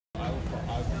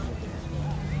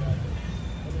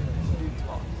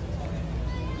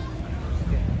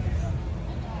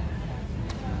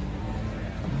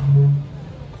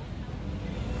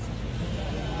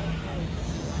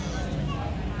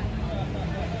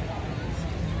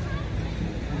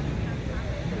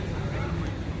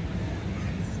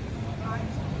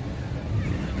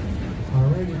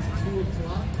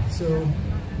So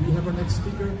we have our next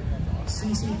speaker,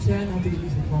 CeCe Chen. I have to get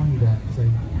used to calling you that because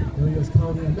I know you as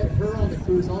Colleen. I met her on the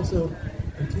cruise also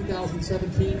in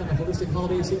 2017 on the Holistic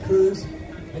Holiday at Sea cruise.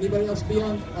 Anybody else be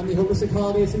on the Holistic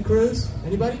Holiday at Sea cruise?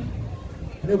 Anybody?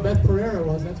 I know Beth Pereira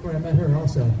was. That's where I met her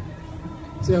also.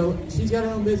 So she's got her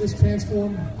own business,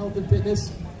 Transform Health and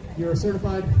Fitness. You're a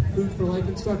certified Food for Life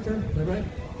instructor, is that right?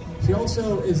 She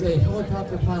also is a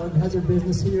helicopter pilot and has her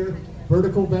business here,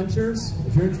 Vertical Ventures.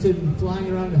 If you're interested in flying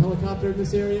around in a helicopter in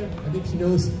this area, I think she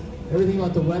knows everything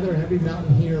about the weather and every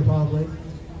mountain here probably.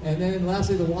 And then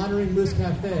lastly, the Wandering Moose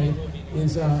Cafe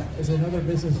is another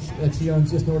business that she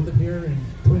owns just north of here in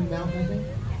Twin Mountain, I think.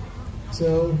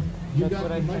 So you've got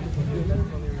the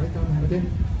microphone. Right down, okay.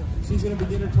 She's going to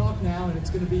begin her talk now, and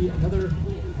it's going to be another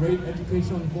great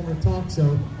educational and informative talk,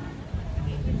 so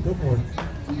go for it.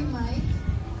 Thank you, Mike.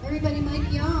 Everybody,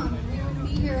 Mike Young. We wouldn't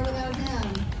be here without him.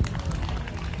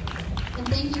 And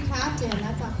thank you, Captain.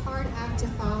 That's a hard act to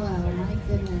follow. My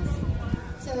goodness.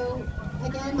 So,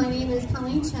 again, my name is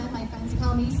Colleen Chen. My friends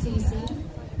call me CeCe.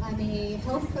 I'm a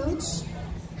health coach,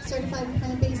 certified in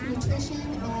plant-based nutrition,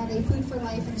 and a Food for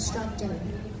Life instructor.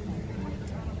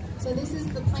 So this is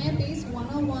the Plant-Based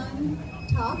 101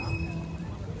 talk.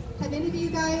 Have any of you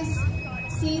guys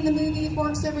seen the movie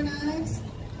Forks Over Knives?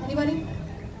 Anybody?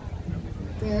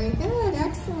 Very good,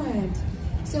 excellent.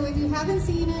 So if you haven't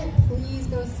seen it, please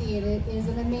go see it. It is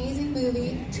an amazing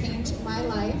movie, changed my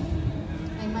life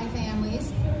and my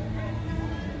family's.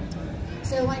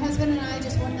 So my husband and I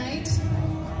just one night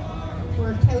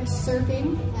were couch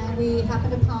surfing and we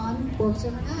happened upon Forks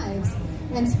Over Knives.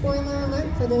 And spoiler alert,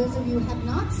 for those of you who have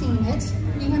not seen it,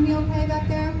 can you hear me okay back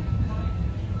there?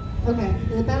 Okay,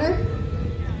 is it better?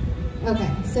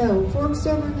 Okay, so Forks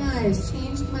Over Knives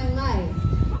changed my life.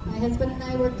 My husband and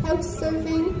I were couch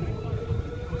surfing.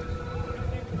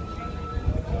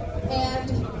 And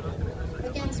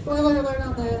again, spoiler alert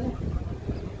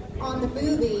on the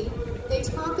movie, they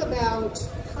talk about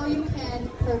how you can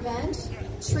prevent,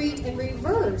 treat, and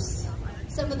reverse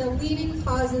some of the leading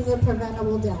causes of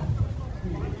preventable death.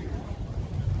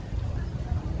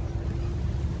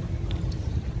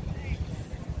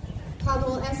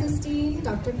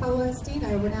 Dr. Pablo Esteen,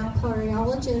 a renowned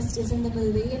cardiologist, is in the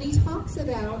movie, and he talks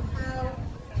about how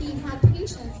he had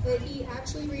patients that he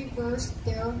actually reversed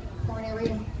their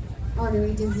coronary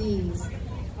artery disease.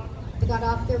 They got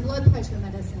off their blood pressure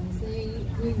medicines. They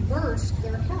reversed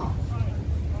their health.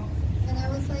 And I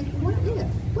was like, what if?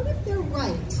 What if they're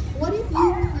right? What if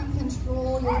you can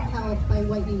control your health by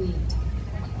what you eat?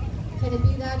 Can it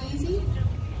be that easy?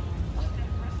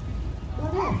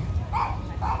 What if?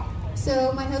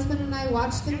 So my husband and I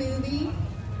watched the movie.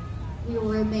 We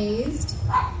were amazed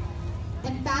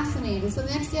and fascinated. So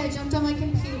the next day I jumped on my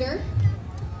computer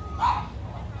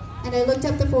and I looked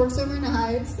up the Forks Over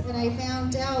Knives and I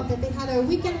found out that they had a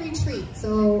weekend retreat.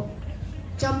 So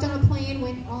jumped on a plane,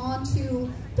 went on to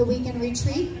the weekend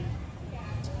retreat,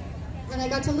 and I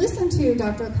got to listen to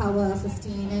Dr. Pablo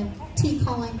Esteen and T.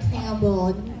 Colin Campbell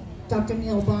and Dr.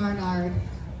 Neil Barnard,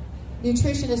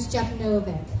 nutritionist Jeff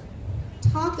Novick,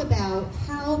 talk about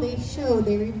how they showed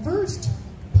they reversed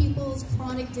people's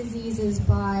chronic diseases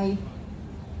by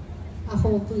a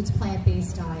whole foods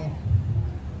plant-based diet.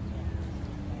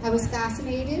 I was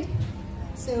fascinated.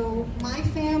 So my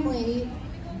family,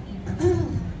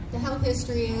 the health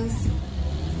history is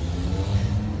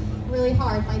really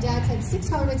hard. My dad's had 6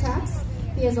 heart attacks.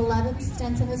 He has 11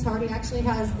 stents in his heart. He actually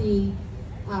has the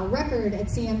record at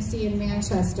CMC in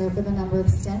Manchester for the number of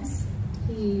stents.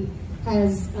 He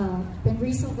has been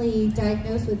recently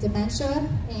diagnosed with dementia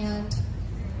and,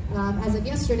 as of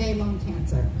yesterday, lung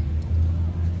cancer.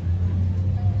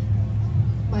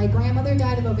 My grandmother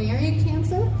died of ovarian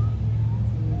cancer.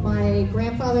 My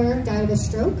grandfather died of a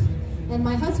stroke. And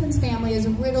my husband's family is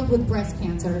riddled with breast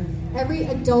cancer. Every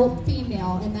adult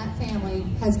female in that family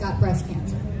has got breast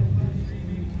cancer.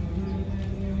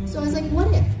 So I was like,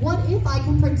 what if? What if I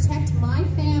can protect my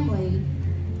family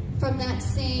from that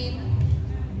same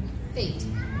fate?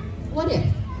 What if?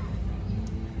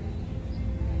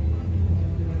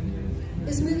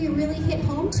 This movie really hit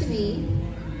home to me,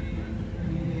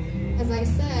 as I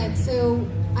said, so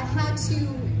I had to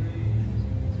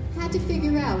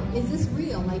figure out, is this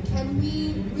real? Like, can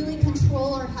we really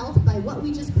control our health by what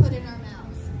we just put in our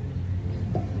mouths?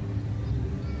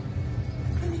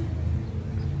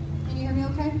 Can you hear me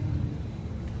okay?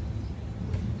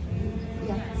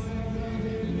 Yes.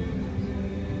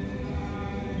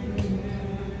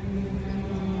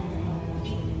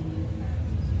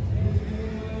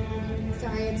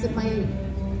 Sorry, my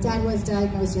dad was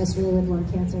diagnosed yesterday with lung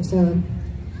cancer, so it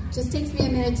just takes me a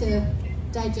minute to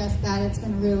digest that. It's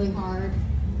been really hard.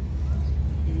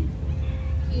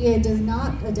 He does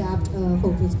not adapt a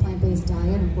whole foods plant-based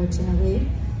diet, unfortunately.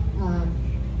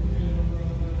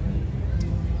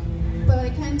 But I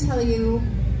can tell you,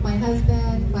 my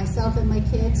husband, myself, and my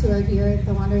kids who are here at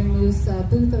the Wandering Moose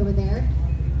booth over there,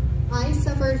 I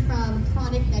suffered from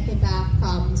chronic neck and back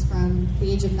problems from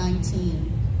the age of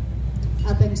 19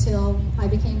 up until I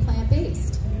became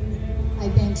plant-based.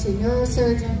 I've been to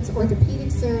neurosurgeons,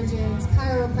 orthopedic surgeons,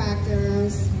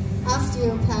 chiropractors,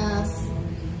 osteopaths,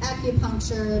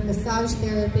 acupuncture, massage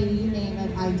therapy, you name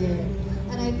it, I did.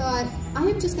 And I thought, I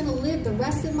am just gonna live the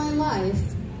rest of my life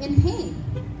in pain.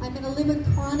 I'm gonna live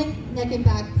with chronic neck and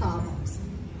back problems.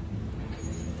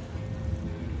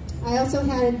 I also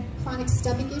had chronic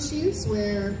stomach issues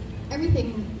where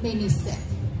everything made me sick,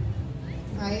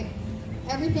 right?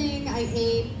 Everything I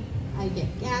ate, I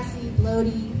get gassy,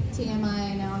 bloaty,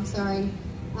 TMI, I know, I'm sorry.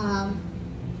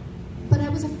 But I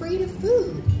was afraid of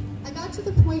food. I got to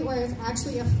the point where I was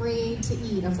actually afraid to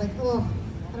eat. I was like, oh,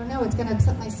 I don't know, it's gonna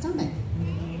upset my stomach.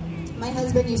 My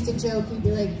husband used to joke, he'd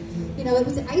be like, you know, it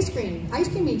was ice cream. Ice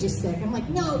cream made you sick. I'm like,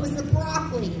 no, it was the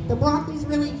broccoli. The broccoli's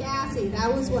really gassy.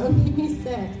 That was what made me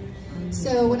sick.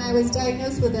 So when I was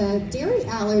diagnosed with a dairy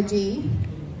allergy,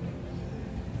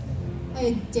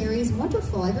 dairy's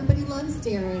wonderful. Everybody loves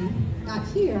dairy. Not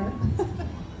here.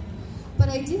 But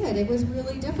I did. It was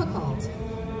really difficult.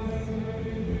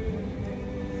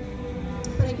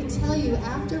 But I can tell you,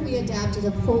 after we adapted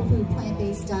a whole food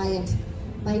plant-based diet,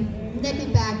 my neck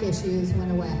and back issues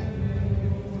went away.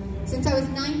 Since I was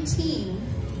 19,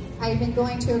 I've been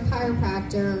going to a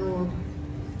chiropractor or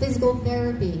physical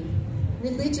therapy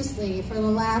religiously for the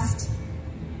last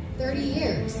 30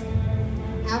 years.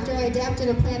 After I adapted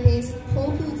a plant-based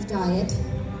whole foods diet,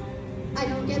 I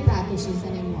don't get back issues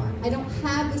anymore. I don't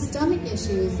have the stomach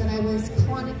issues that I was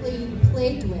chronically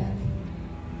plagued with.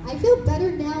 I feel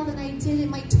better now than I did in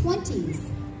my 20s.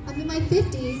 I'm in my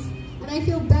 50s, and I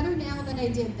feel better now than I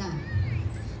did then.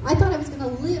 I thought I was going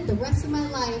to live the rest of my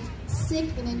life sick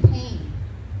and in pain.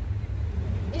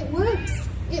 It works.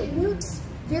 It works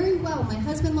very well. My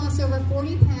husband lost over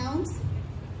 40 pounds.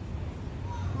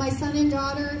 My son and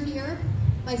daughter here,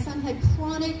 my son had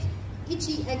chronic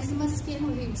itchy eczema skin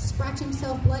where he'd scratch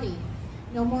himself bloody.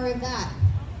 No more of that.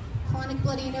 Chronic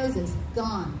bloody noses,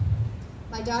 gone.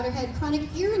 My daughter had chronic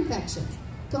ear infections,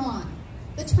 gone.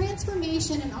 The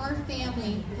transformation in our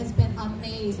family has been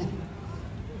amazing.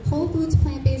 Whole foods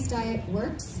plant-based diet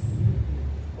works.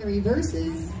 It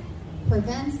reverses,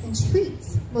 prevents, and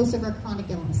treats most of our chronic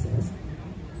illnesses.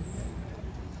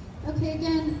 Okay,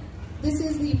 again, this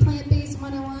is the Plant-Based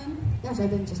 101. Gosh, I've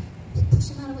been just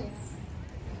pushing that away.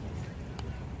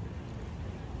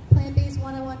 Plant-Based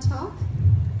 101 talk.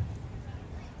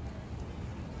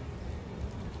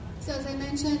 So as I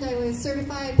mentioned, I was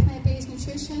certified plant-based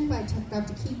nutrition by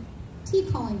Dr.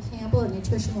 Colleen Campbell at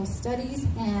Nutritional Studies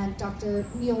and Dr.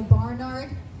 Neil Barnard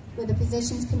with the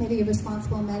Physicians Committee of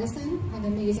Responsible Medicine and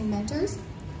amazing mentors.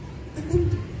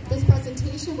 This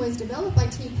presentation was developed by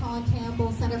Colleen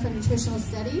Campbell Center for Nutritional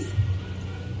Studies.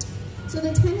 So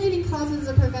the 10 leading causes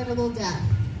of preventable death,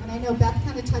 and I know Beth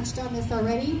kind of touched on this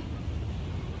already,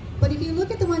 but if you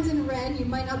look at the ones in red, you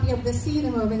might not be able to see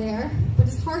them over there, but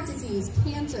it's heart disease,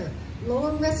 cancer,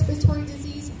 lower respiratory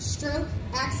disease, stroke,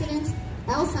 accidents,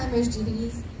 Alzheimer's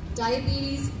disease,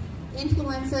 diabetes,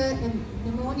 influenza and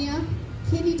pneumonia,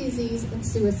 kidney disease, and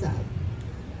suicide.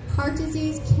 Heart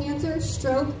disease, cancer,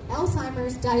 stroke,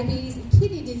 Alzheimer's, diabetes, and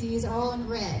kidney disease are all in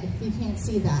red, if you can't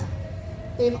see that.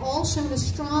 They've all shown a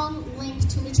strong link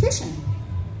to nutrition.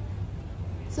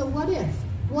 So what if?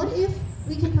 What if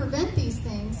we can prevent these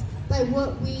things by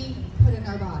what we put in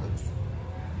our bodies?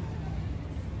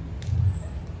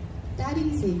 That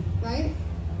easy, right?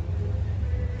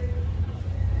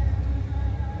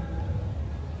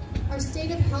 Our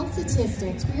state of health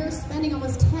statistics, we are spending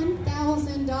almost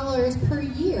 $10,000 per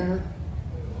year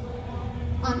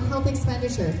on health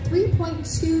expenditures.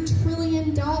 $3.2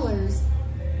 trillion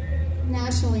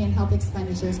nationally in health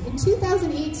expenditures. In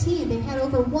 2018, they had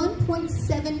over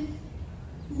 1.7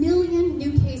 million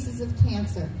new cases of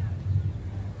cancer.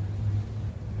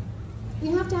 We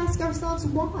have to ask ourselves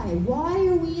why. Why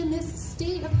are we in this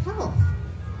state of health,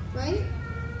 right?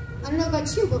 I don't know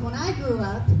about you, but when I grew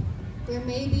up, there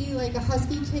may be like a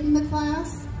husky kid in the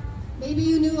class. Maybe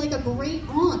you knew like a great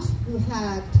aunt who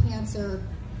had cancer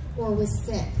or was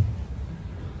sick.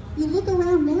 You look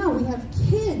around now, we have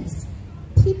kids.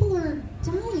 People are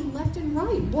dying left and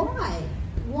right. Why?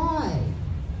 Why?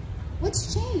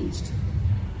 What's changed?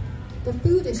 The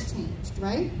food has changed,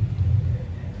 right?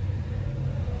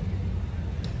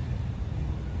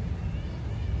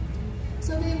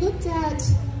 So they looked at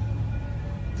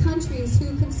countries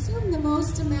who consume the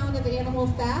most amount of animal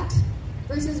fat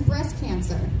versus breast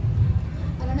cancer.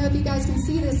 I don't know if you guys can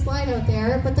see this slide out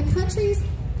there, but the countries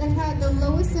that had the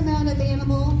lowest amount of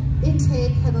animal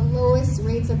intake had the lowest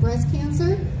rates of breast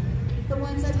cancer. The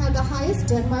ones that had the highest,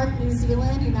 Denmark, New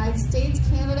Zealand, United States,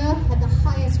 Canada, had the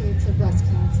highest rates of breast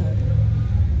cancer.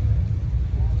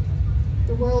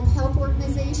 The World Health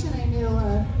Organization, I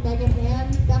know Megan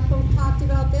and Bethel talked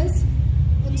about this,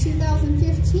 in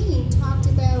 2015 talked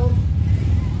about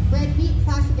red meat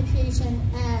classification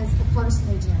as a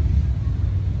carcinogen.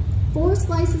 4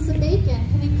 slices of bacon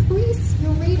can increase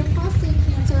your rate of prostate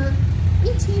cancer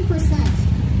 18%.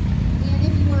 And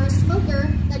if you are a smoker,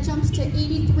 that jumps to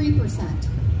 83%.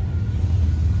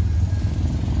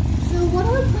 So what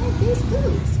are plant-based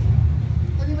foods?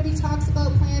 Everybody talks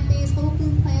about plant-based, whole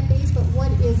food plant-based, but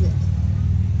what is it?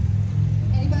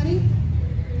 Anybody?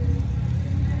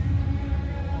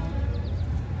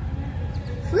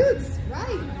 Fruits,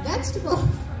 right, vegetables,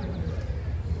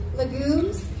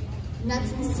 legumes,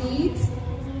 nuts and seeds.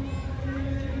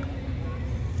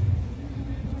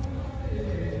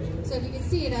 So if you can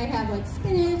see it, I have like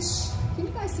spinach. Can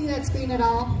you guys see that screen at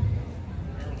all?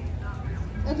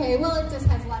 Okay, well it just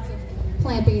has lots of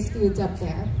plant-based foods up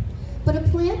there. But a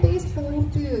plant-based whole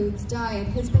foods diet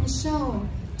has been shown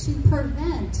to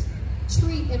prevent,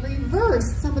 treat, and reverse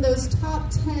some of those top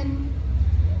 10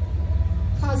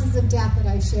 causes of death that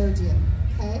I showed you,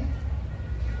 okay?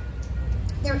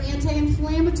 They're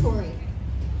anti-inflammatory.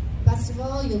 Best of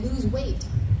all, you lose weight,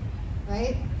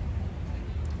 right?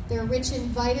 They're rich in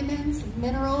vitamins,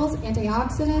 minerals,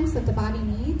 antioxidants that the body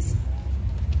needs.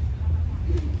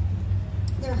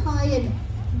 They're high in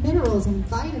minerals and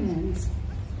vitamins,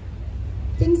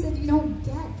 things that you don't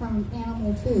get from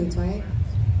animal foods, right?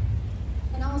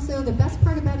 And also, the best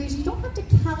part about it is you don't have to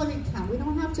calorie count. We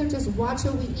don't have to just watch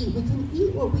what we eat. We can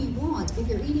eat what we want if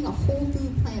you're eating a whole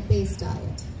food plant-based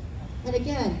diet. And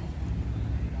again,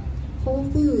 whole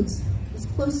foods is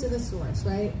close to the source,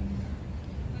 right?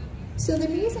 So the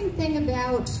amazing thing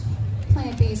about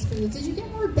plant-based foods is you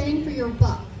get more bang for your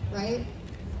buck, right?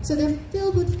 So they're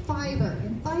filled with fiber,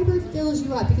 and fiber fills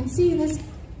you up. You can see this,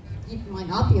 you might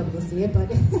not be able to see it, but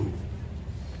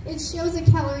it shows a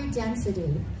calorie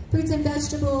density. Fruits and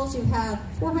vegetables, you have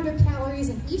 400 calories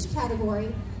in each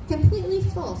category, completely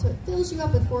full, so it fills you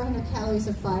up with 400 calories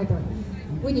of fiber.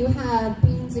 When you have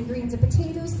beans and greens and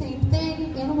potatoes, same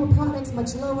thing. Animal products,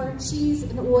 much lower. Cheese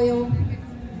and oil,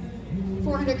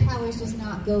 400 calories does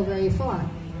not go very far.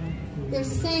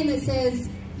 There's a saying that says,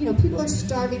 you know, people are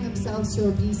starving themselves to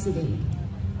obesity.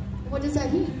 What does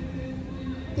that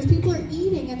mean? Because people are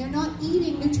eating and they're not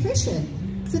eating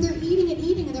nutrition. So they're eating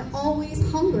and they're always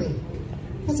hungry.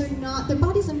 Because their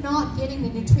bodies are not getting the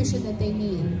nutrition that they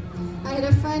need. I had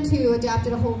a friend who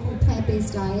adopted a whole food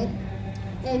plant-based diet,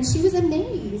 and she was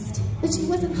amazed that she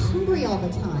wasn't hungry all the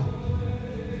time.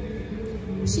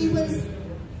 She was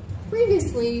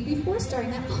previously, before starting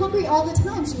that, hungry all the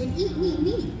time. She would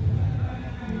eat.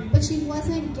 But she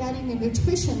wasn't getting the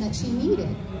nutrition that she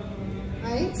needed,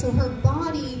 right? So her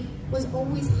body was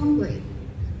always hungry.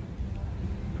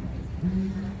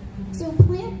 So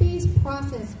plant-based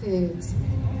processed foods,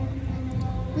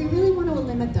 we really want to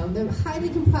limit them. They're highly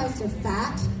comprised of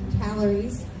fat,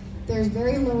 calories. There's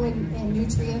very low in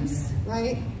nutrients,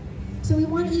 right? So we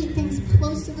want to eat things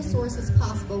close to the source as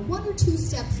possible, 1 or 2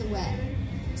 steps away.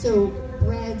 So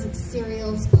breads,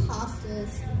 cereals,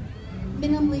 pastas,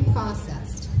 minimally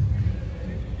processed.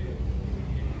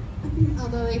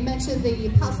 Although they mentioned the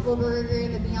Impossible Burger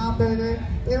and the Beyond Burger,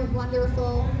 they're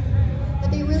wonderful,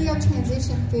 but they really are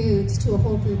transition foods to a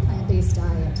whole food plant-based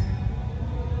diet.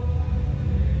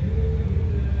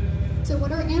 So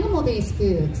what are animal-based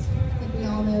foods? I think we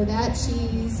all know that.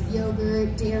 Cheese,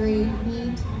 yogurt, dairy,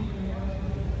 meat.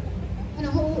 And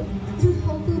a whole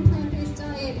food plant-based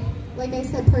diet, like I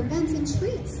said, prevents and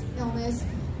treats illness,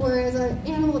 whereas an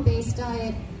animal-based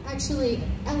diet actually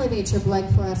elevates your blood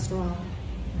cholesterol.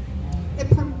 It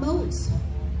promotes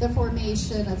the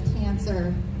formation of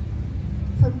cancer,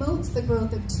 promotes the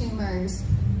growth of tumors.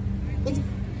 It's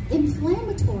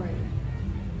inflammatory.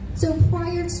 So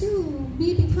prior to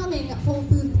me becoming a whole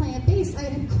food plant-based, I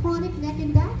had chronic neck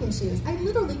and back issues. I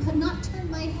literally could not turn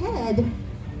my head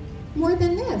more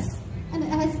than this. And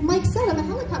as Mike said, I'm a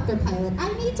helicopter pilot.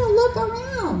 I need to look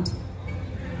around.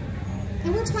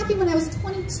 And we're talking when I was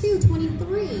 22,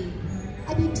 23.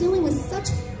 I'd be dealing with such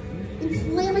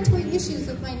inflammatory issues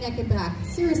with my neck and back.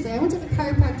 Seriously, I went to the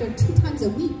chiropractor 2 times a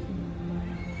week.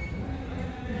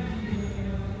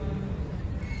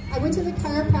 I went to the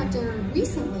chiropractor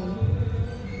recently.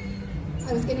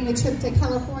 I was getting a trip to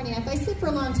California. If I sit for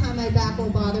a long time, my back will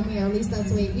bother me, or at least that's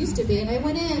the way it used to be. And I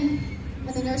went in,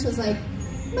 and the nurse was like,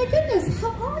 my goodness, how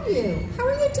are you? How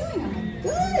are you doing? I'm like,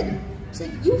 good. She's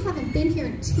like, you haven't been here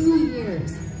in 2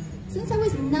 years. Since I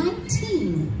was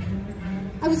 19,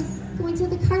 I was going to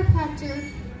the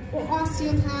chiropractor or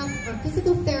osteopath or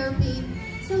physical therapy.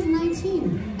 So I was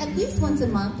 19, at least once a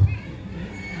month.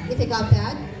 If it got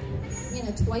bad,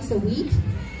 twice a week.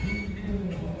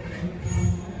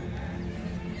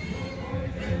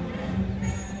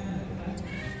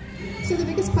 So the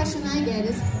biggest question I get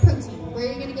is protein. Where are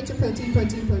you going to get your protein,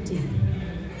 protein, protein?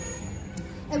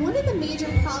 And one of the major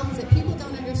problems that people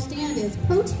don't understand is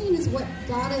protein is what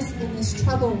got us in this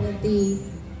trouble with the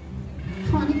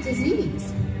chronic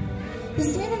disease. The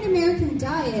standard American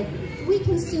diet, we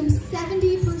consume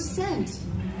 70%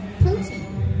 protein.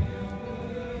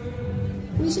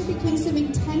 We should be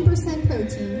consuming 10%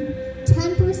 protein,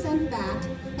 10% fat,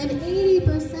 and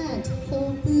 80%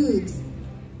 whole foods,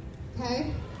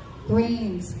 okay?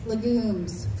 Grains,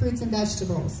 legumes, fruits and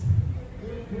vegetables.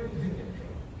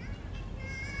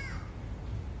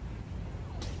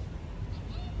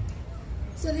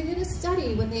 So they did a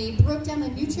study when they broke down the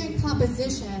nutrient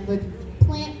composition with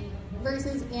plant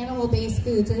versus animal-based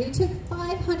foods. So they took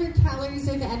 500 calories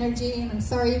of energy, and I'm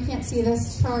sorry you can't see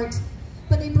this chart,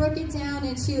 but they broke it down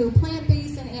into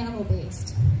plant-based and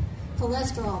animal-based.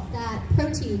 Cholesterol, fat,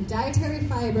 protein, dietary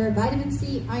fiber, vitamin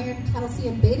C, iron,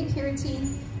 calcium,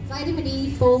 beta-carotene, vitamin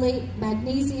E, folate,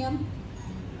 magnesium.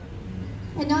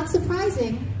 And not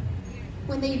surprising,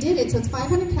 when they did it, so it's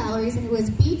 500 calories, and it was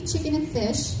beef, chicken, and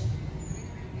fish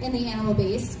in the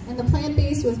animal-based, and the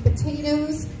plant-based was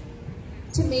potatoes,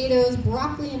 tomatoes,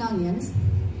 broccoli, and onions.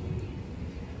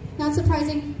 Not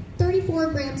surprising,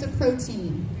 34 grams of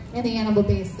protein in the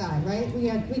animal-based side, right? We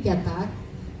get that.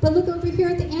 But look over here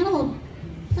at the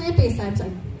plant-based side. I'm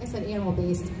sorry, I said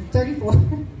animal-based, 34.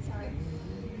 Sorry.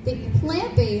 The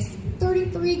plant-based,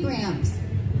 33 grams,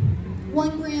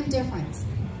 1 gram difference.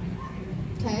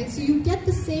 Okay, so you get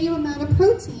the same amount of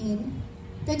protein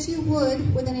that you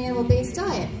would with an animal-based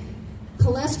diet.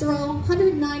 Cholesterol,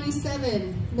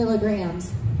 197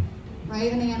 milligrams,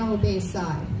 right, on the animal-based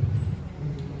side.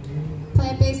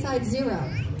 Plant-based side, 0.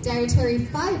 Dietary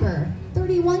fiber,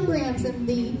 31 grams in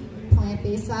the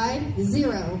plant-based side,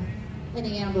 0 in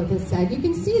the animal-based side. You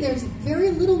can see there's very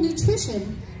little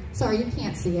nutrition. Sorry, you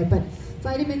can't see it, but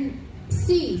vitamin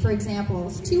C, for example,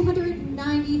 is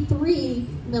 293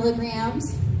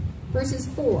 milligrams versus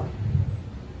 4.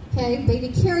 Okay,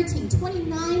 beta-carotene,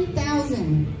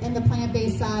 29,000 in the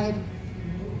plant-based side,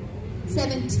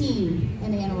 17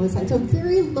 in the animal-based side. So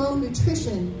very low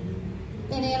nutrition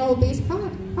in animal-based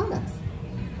products.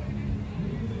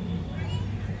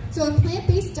 So a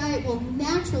plant-based diet will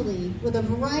naturally, with a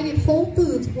variety of whole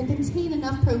foods, will contain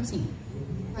enough protein,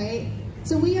 right?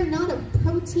 So we are not a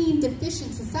protein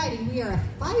deficient society, we are a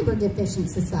fiber deficient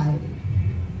society.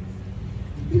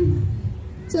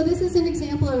 So this is an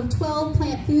example of 12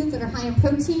 plant foods that are high in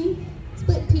protein: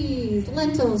 split peas,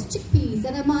 lentils, chickpeas,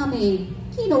 edamame,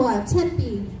 quinoa,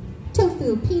 tempeh,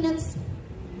 tofu, peanuts,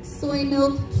 soy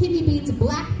milk, kidney beans,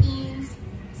 black beans,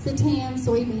 seitan,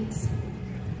 soy meats.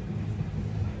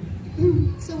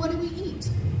 So what do we eat?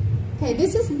 Okay,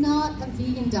 this is not a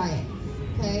vegan diet.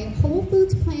 Okay, whole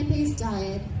foods plant-based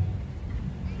diet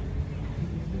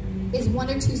is 1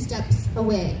 or 2 steps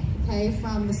away, okay,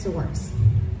 from the source.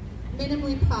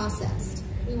 Minimally processed.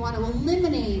 We want to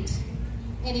eliminate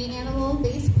any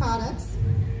animal-based products,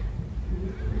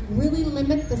 really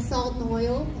limit the salt and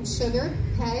oil and sugar,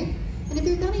 okay? And if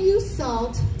you're going to use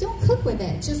salt, don't cook with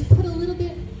it. Just put a little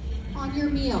bit on your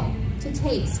meal to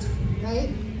taste, right?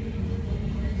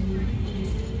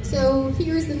 So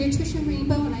here's the nutrition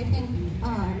rainbow, and I think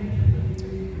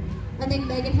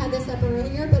Megan had this up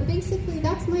earlier, but basically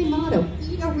that's my motto: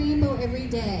 eat a rainbow every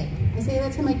day. I say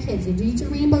that to my kids. Did you eat your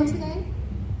rainbow today?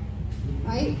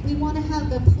 Right? We want to have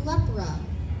the plethora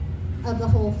of the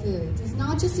whole foods. It's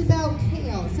not just about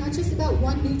kale. It's not just about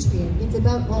one nutrient. It's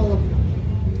about all of them.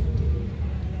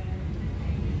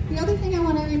 The other thing I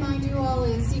want to remind you all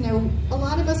is, a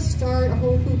lot of us start a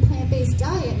whole food plant-based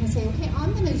diet and say, okay,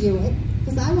 I'm going to do it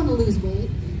because I want to lose weight.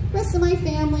 The rest of my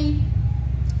family,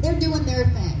 they're doing their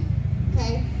thing,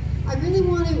 okay? I really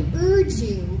want to urge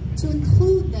you to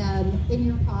include them in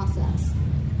your process,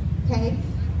 okay?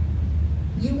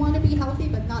 You want to be healthy,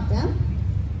 but not them?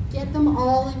 Get them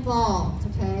all involved,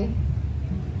 okay?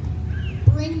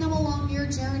 Bring them along your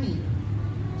journey.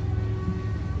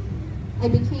 I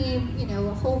became,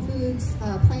 a Whole Foods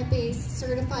plant-based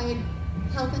certified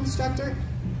health instructor.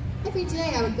 Every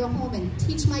day I would go home and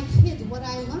teach my kids what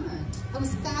I learned. I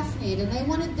was fascinated, and I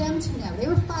wanted them to know. They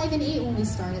were 5 and 8 when we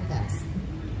started this.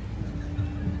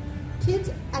 Kids,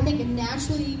 I think,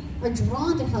 naturally are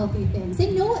drawn to healthy things.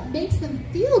 They know what makes them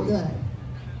feel good,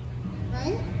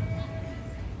 right?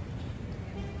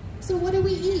 So what do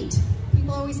we eat?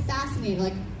 People are always fascinated,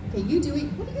 like, okay, you do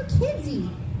eat, what do your kids eat?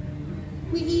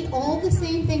 We eat all the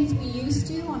same things we used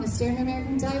to on a standard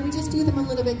American diet, we just do them a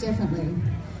little bit differently.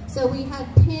 So we had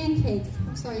pancakes,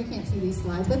 I'm sorry you can't see these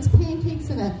slides, but it's pancakes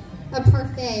in a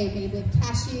parfait made with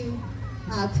cashew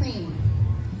cream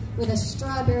with a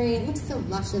strawberry. It looks so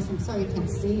luscious, I'm sorry you can't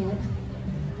see it.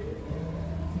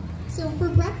 So for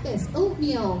breakfast,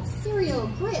 oatmeal, cereal,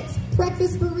 grits,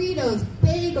 breakfast burritos,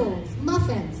 bagels,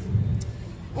 muffins.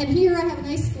 And here I have a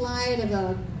nice slide of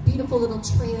a beautiful little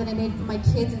tray that I made for my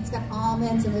kids, and it's got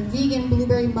almonds and a vegan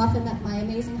blueberry muffin that my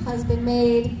amazing husband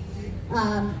made.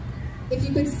 If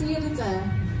you could see it, it's a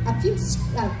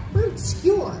fruit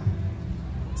skewer.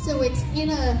 So it's in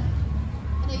a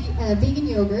vegan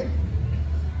yogurt,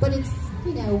 but it's,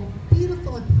 you know,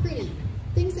 beautiful and pretty.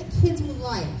 Things that kids will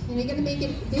like. You know, you're gonna make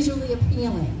it visually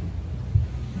appealing.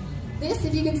 This,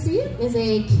 if you can see it, is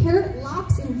a carrot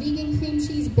lox and vegan cream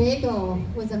cheese bagel.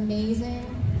 It was amazing.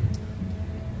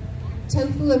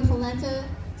 Tofu and polenta.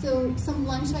 So some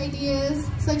lunch ideas.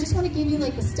 So I just want to give you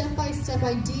like the step-by-step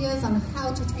ideas on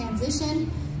how to transition.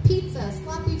 Pizza,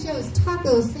 sloppy joes,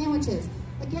 tacos, sandwiches.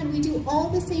 Again, we do all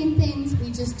the same things,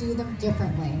 we just do them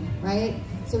differently, right?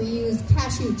 So we use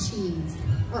cashew cheese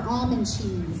or almond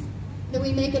cheese that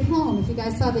we make at home. If you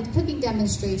guys saw the cooking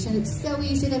demonstration, it's so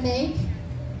easy to make.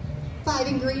 5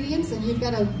 ingredients and you've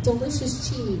got a delicious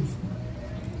cheese.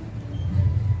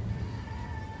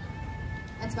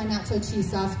 That's my nacho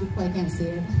cheese sauce, you probably can't see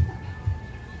it.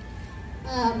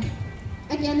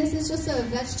 Again, this is just a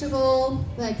vegetable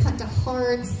that I cut to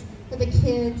hearts for the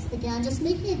kids. Again, just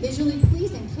making it visually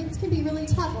pleasing. Kids can be really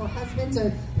tough, or husbands,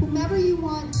 or whomever you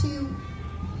want to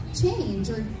change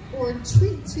or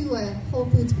treat to a whole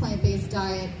foods plant-based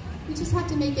diet. You just have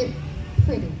to make it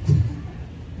pretty.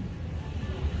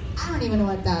 I don't even know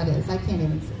what that is. I can't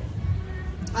even see it.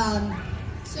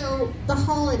 So the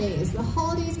holidays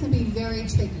can be very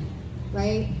tricky,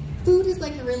 right? Food is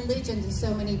like a religion to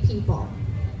so many people.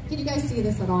 Can you guys see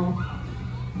this at all?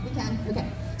 You can? Okay.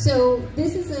 So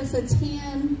this is a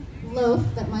seitan loaf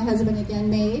that my husband again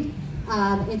made.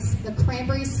 It's the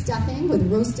cranberry stuffing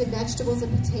with roasted vegetables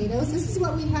and potatoes. This is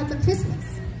what we had for Christmas.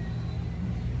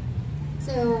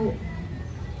 So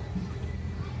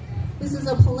this is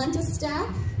a polenta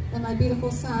stack and my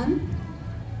beautiful son.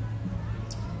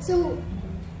 So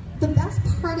the best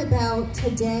part about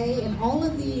today and all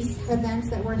of these events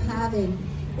that we're having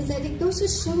is that it goes to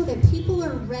show that people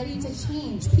are ready to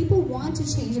change. People want to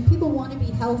change and people want to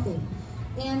be healthy.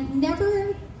 And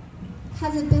never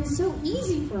has it been so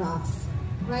easy for us,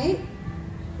 right?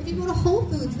 If you go to Whole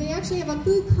Foods, they actually have a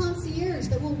food concierge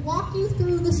that will walk you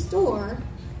through the store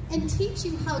and teach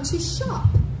you how to shop.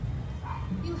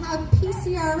 You have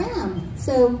PCRM,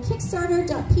 so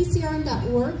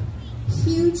Kickstarter.PCRM.org,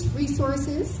 huge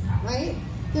resources, right?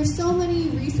 There's so many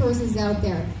resources out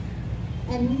there.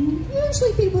 And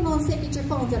usually people don't say get your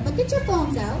phones out, but get your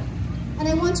phones out. And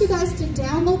I want you guys to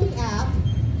download the app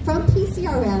from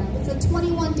PCRM. It's a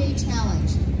 21-day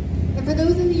challenge. And for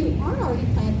those of you who aren't already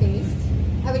plant-based,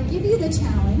 I would give you the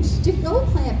challenge to go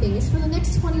plant-based for the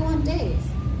next 21 days.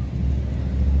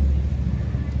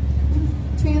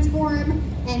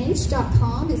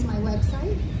 TransformNH.com is my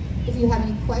website. If you have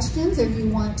any questions or if you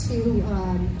want to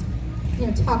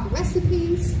talk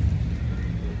recipes,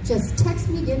 just text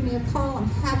me, give me a call. I'm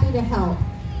happy to help.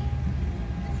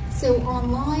 So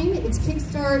online, it's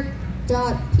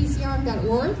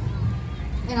kickstart.pcrm.org.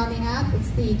 And on the app, it's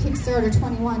the Kickstarter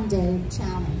 21-day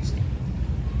challenge.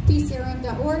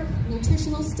 PCRM.org,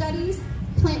 nutritional studies,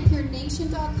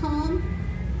 plantpurenation.com,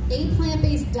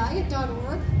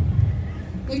 aPlantBasedDiet.org,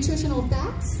 nutritional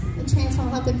facts, and transform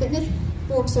health and fitness,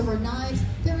 forks over knives.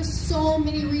 There are so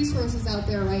many resources out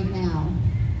there right now.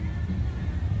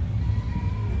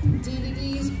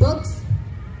 DVDs, books.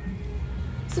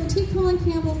 So T. Colleen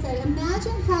Campbell said,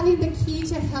 imagine having the key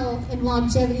to health and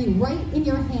longevity right in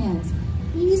your hands,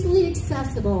 easily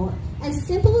accessible, as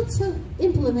simple to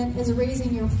implement as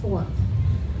raising your fork.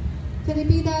 Can it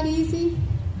be that easy?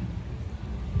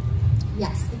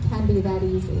 Yes, it can be that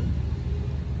easy.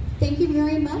 Thank you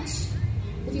very much.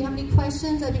 If you have any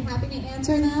questions, I'd be happy to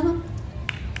answer them.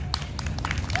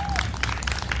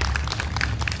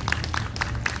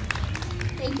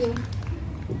 Thank you.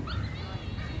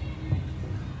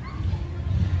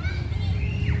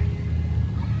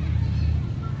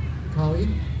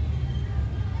 Colleen?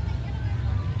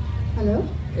 Hello?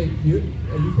 Hey,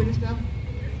 are you finished now?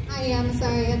 I I am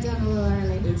sorry, I done a little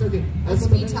early. It's okay. That's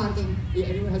me talking. Yeah,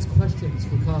 anyone has questions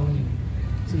for Colleen,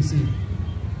 CeCe,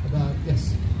 about,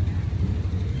 yes?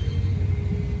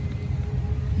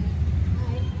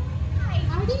 Hi.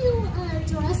 How do you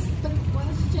address the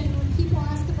question when people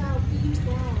ask about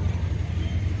B12?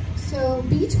 So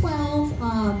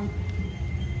B12,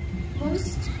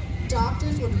 most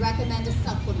doctors would recommend a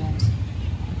supplement.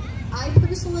 I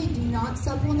personally do not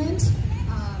supplement.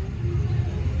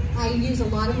 I use a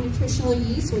lot of nutritional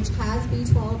yeast, which has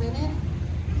B12 in it.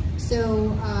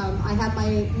 So I have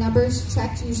my numbers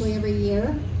checked usually every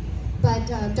year. But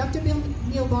Dr.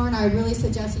 Neil Barn, I really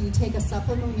suggest that you take a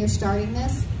supplement when you're starting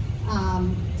this.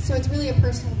 So it's really a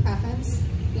personal preference.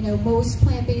 You know, most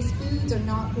plant-based foods are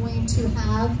not going to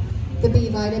have the B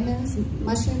vitamins.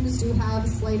 Mushrooms do have a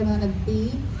slight amount of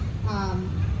B.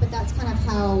 But that's kind of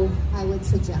how I would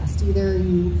suggest. Either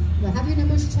you have your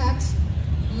numbers checked,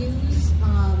 use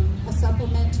a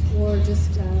supplement, or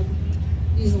just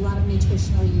use a lot of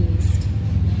nutritional yeast.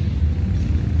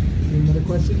 Another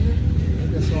question here? I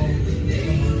guess I'll...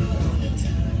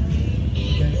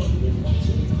 Okay.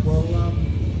 Well,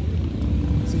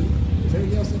 see, is there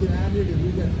anything else you can add here? Because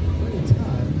we've got plenty of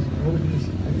time. Or we can just,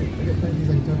 I got plenty of things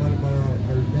I can talk about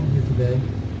our event here today.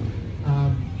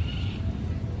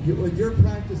 Your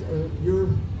practice, your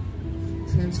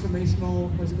transformational,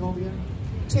 what's it called again?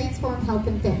 Transform Health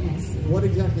and Fitness. What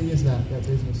exactly is that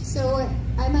business? So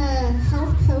I'm a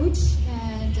health coach,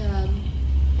 and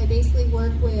I basically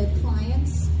work with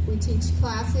clients. We teach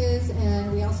classes,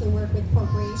 and we also work with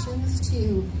corporations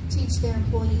to teach their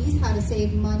employees how to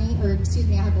save money, or excuse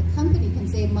me, how the company can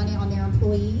save money on their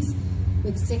employees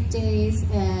with sick days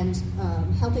and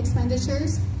health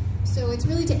expenditures. So it's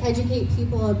really to educate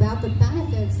people about the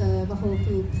benefits of a whole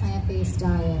food plant-based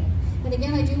diet. And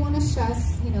again, I do want to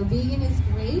stress, you know, vegan is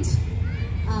great,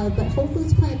 but whole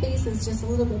foods plant-based is just a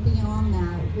little bit beyond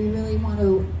that. We really want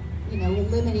to, you know,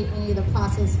 eliminate any of the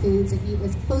processed foods and eat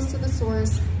as close to the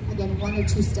source, again, 1 or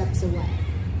 2 steps away.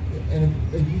 And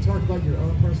if you talk about your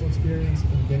own personal experience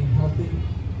in getting healthy,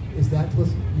 is that what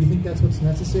you think that's what's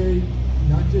necessary?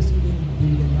 Not just eating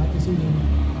vegan, not just eating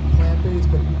plant-based,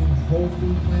 but eating whole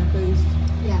food plant-based?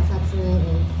 Yes,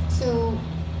 absolutely. So,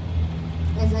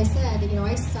 as I said, you know,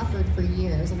 I suffered for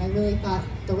years, and I really thought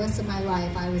the rest of my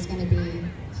life I was going to be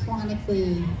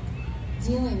chronically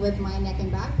dealing with my neck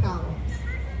and back problems.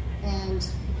 And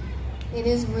it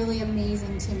is really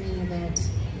amazing to me that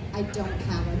I don't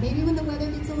have it. Maybe when the weather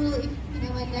gets a little, you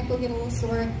know, my neck will get a little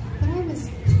sore, but I was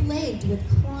plagued with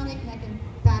chronic neck and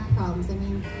back problems. I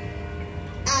mean,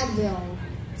 Advil,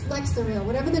 Flexeril,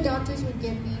 whatever the doctors would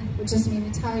give me would just make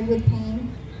me tired with pain.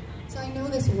 So I know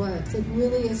this works. It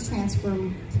really is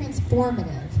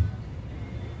transformative.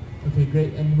 Okay,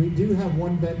 great. And we do have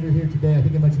one vendor here today. I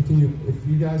think I mentioned to you, if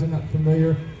you guys are not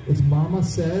familiar, it's Mama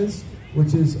Says,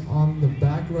 which is on the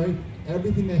back right.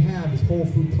 Everything they have is whole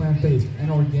food, plant-based, and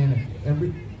organic.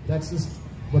 That's just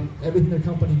what everything their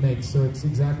company makes. So it's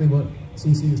exactly what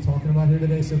CeCe is talking about here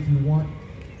today. So if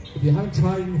you haven't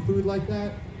tried any food like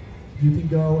that, you can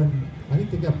go, and I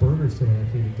think they got burgers today,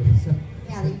 actually.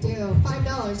 Yeah, they do.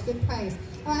 $5, good price.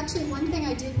 Oh, actually, one thing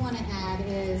I did want to add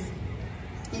is,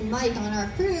 and Mike, on our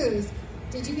cruise,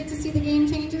 did you get to see the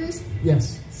Game Changers?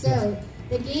 Yes. So, yes.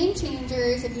 The Game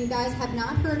Changers, if you guys have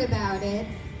not heard about it,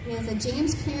 is a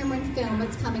James Cameron film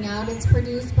that's coming out. It's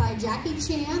produced by Jackie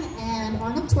Chan and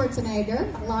Arnold Schwarzenegger,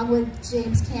 along with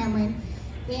James Cameron.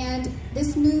 And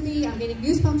this movie, I'm getting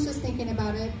goosebumps just thinking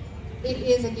about it. It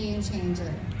is a game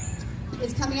changer.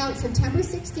 It's coming out September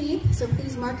 16th, so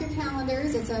please mark your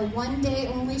calendars. It's a one-day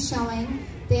only showing.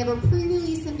 They have a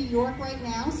pre-release in New York right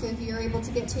now, so if you're able to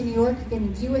get to New York, you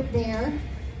can view it there.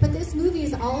 But this movie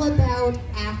is all about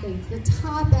athletes, the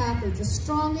top athletes, the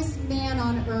strongest man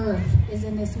on earth is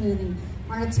in this movie.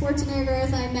 Arnold Schwarzenegger,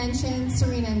 as I mentioned,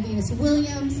 Serena and Venus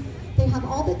Williams. They have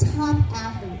all the top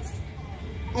athletes.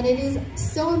 And it is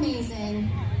so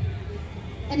amazing.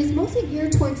 And it's mostly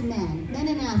geared towards men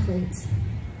and athletes.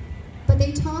 But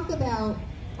they talk about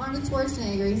Arnold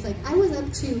Schwarzenegger. He's like, I was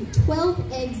up to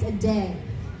 12 eggs a day.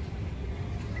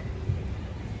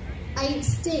 I ate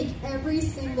steak every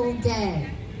single day.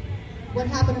 What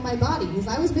happened to my body? Because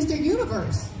I was Mr.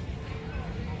 Universe.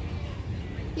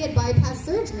 He had bypass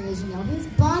surgery, as you know. His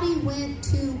body went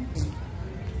to,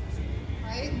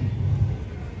 right?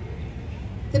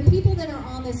 The people that are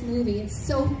on this movie, it's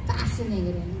so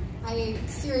fascinating.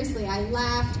 Seriously, I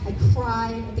laughed, I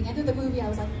cried. At the end of the movie, I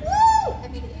was like, woo! I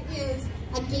mean, it is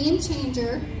a game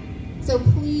changer. So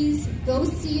please go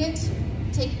see it.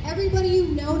 Take everybody you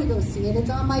know to go see it. It's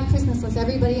on my Christmas list.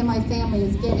 Everybody in my family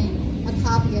is getting a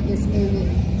copy of this movie.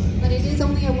 But it is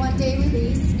only a one-day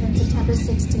release on September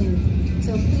 16th.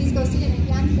 So please go see it. And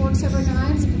again, Forks Over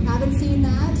Knives, if you haven't seen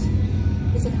that,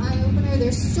 it's an eye-opener.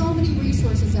 There's so many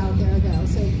resources out there, though.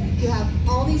 So you have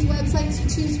all these websites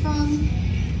to choose from.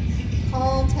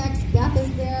 Call, text, Beth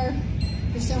is there.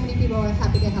 There's so many people who are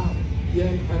happy to help. Yeah,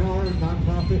 and our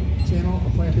nonprofit channel,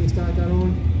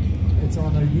 aPlantBasedDiet.org, it's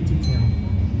on our YouTube channel.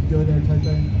 You go there, type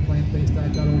in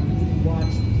aPlantBasedDiet.org. You can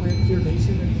watch Plant Cure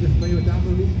Nation, if you're familiar with that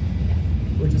movie,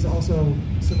 which is also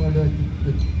similar to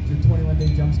the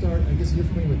 21-day jumpstart. I guess you're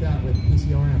familiar with that, with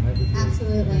PCRM, right?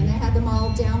 Absolutely, and I had them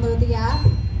all download the app.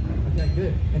 Okay,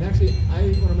 good. And actually, I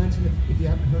want to mention, if you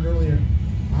haven't heard earlier,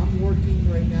 I'm working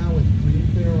right now with Green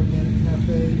Fair Organic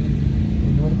Cafe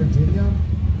in Northern Virginia.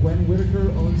 Gwen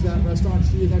Whitaker owns that restaurant.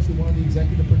 She is actually one of the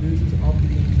executive producers of the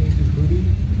Game Changers movie.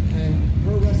 And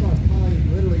her restaurant is probably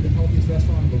literally the healthiest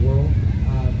restaurant in the world.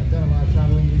 I've done a lot of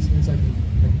traveling recently, so I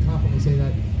can confidently say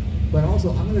that. But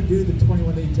also, I'm going to do the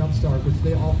 21-day jumpstart, which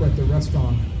they offer at the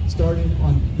restaurant, starting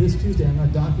on this Tuesday. I'm going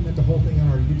to document the whole thing on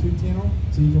our YouTube channel,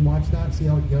 so you can watch that, see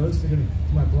how it goes. They're going to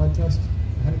do my blood test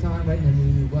ahead of time, right? And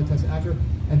then we do blood test after.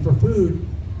 And for food,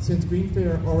 since Green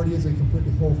Fair already is a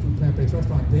completely whole food plant-based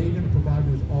restaurant, they're going to provide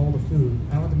me with all the food.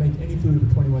 I don't have to make any food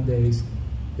for 21 days.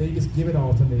 They just give it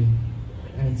all to me.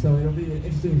 And so it'll be an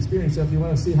interesting experience. So if you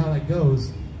want to see how that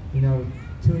goes, you know,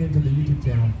 tune into the YouTube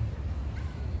channel.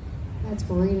 That's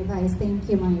great advice. Thank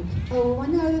you, Mike. Oh,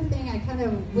 one other thing, I kind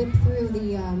of whipped through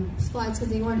the slides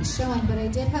because they weren't showing, but I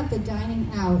did have the dining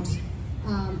out.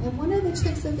 And one of the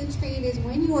tricks of the trade is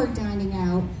when you are dining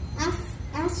out,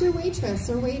 ask your waitress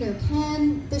or waiter,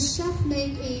 can the chef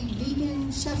make a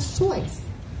vegan chef's choice,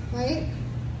 right?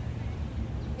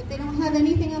 If they don't have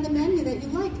anything on the menu that you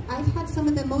like, I've had some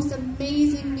of the most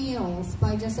amazing meals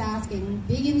by just asking,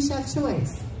 vegan chef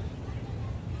choice.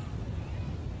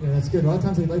 Yeah, that's good. A lot of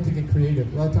times they like to get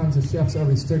creative. A lot of times the chefs are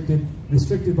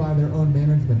restricted by their own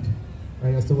management,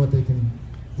 right, as to what they can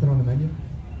put on the menu.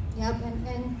 Yep,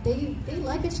 and they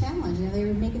like a challenge. You know,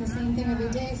 they're making the same thing every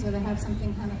day, so they have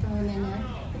something kind of thrown in there.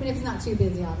 I mean, if it's not too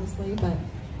busy, obviously, but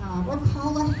or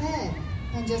call ahead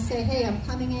and just say, hey, I'm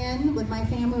coming in with my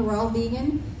family. We're all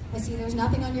vegan. I see there's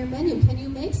nothing on your menu. Can you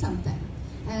make something?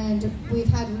 And we've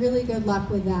had really good luck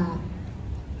with that.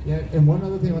 Yeah, and one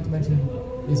other thing I want to mention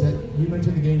is that you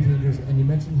mentioned the Game Changers, and you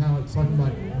mentioned how it's talking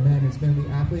about men, it's mainly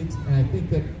athletes, and I think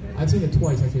that I've seen it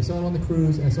twice, actually. I saw it on the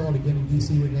cruise, and I saw it again in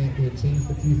DC when they had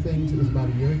changed a few things. It was about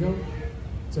a year ago.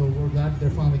 So we're glad they're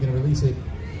finally going to release it.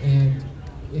 And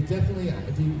it definitely,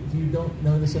 if you don't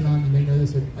know this or not, you may know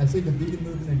this, I say the vegan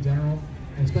movement in general,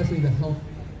 and especially the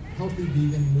healthy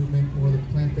vegan movement, or the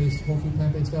plant-based, whole food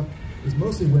plant-based stuff, is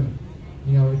mostly women.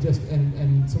 You know, it just,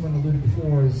 and someone alluded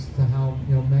before as to how,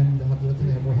 you know, men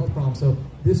have more health problems. So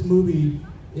this movie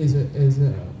is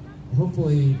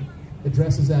hopefully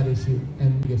addresses that issue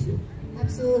and the issue.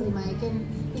 Absolutely, Mike.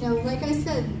 And, you know, like I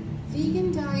said,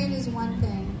 vegan diet is one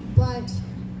thing, but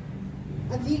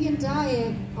a vegan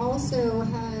diet also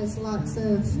has lots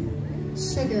of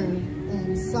sugar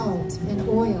and salt and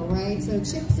oil, right? So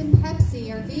chips and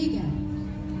Pepsi are vegan.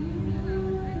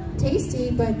 Tasty,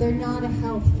 but they're not a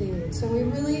health food. So we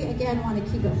really, again, want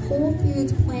to keep it whole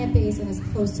foods, plant-based, and as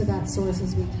close to that source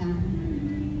as we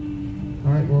can.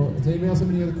 All right, well, does anybody else have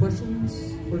any other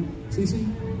questions for CeCe?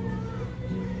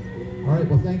 All right,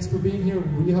 well, thanks for being here.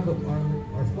 We have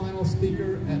our final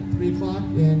speaker at 3 o'clock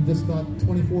in just about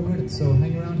 24 minutes, so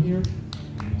hang around here.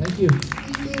 Thank you.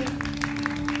 Thank you.